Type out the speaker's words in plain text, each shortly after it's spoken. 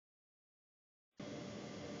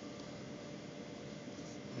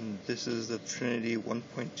And this is the Trinity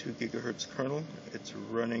 1.2 GHz kernel. It's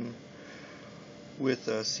running with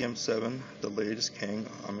CM7, the latest KANG,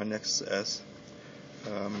 on my Nexus S.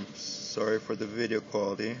 Sorry for the video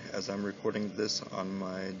quality, as I'm recording this on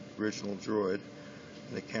my original droid,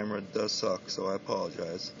 and the camera does suck, so I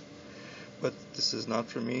apologize. But this is not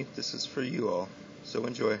for me, this is for you all, so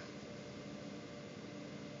enjoy.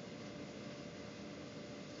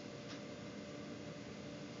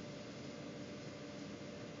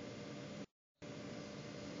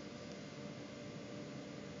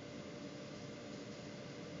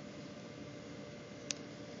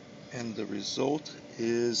 And the result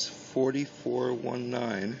is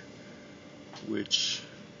 4419, which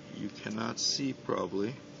you cannot see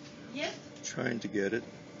probably. Yes. Trying to get it.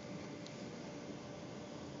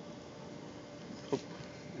 Oh,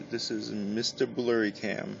 this is Mr. Blurry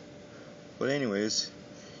Cam. But anyways,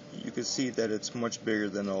 you can see that it's much bigger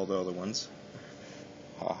than all the other ones.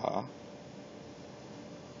 Haha.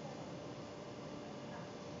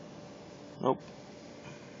 Nope.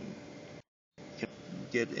 Can't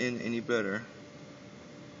get in any better.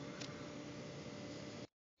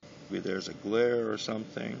 Maybe there's a glare or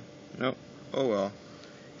something. Nope. Oh well.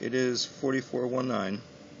 It is 4419.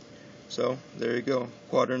 So there you go.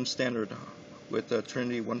 Quadrant standard with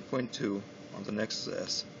Trinity 1.2 on the Nexus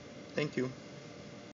S. Thank you.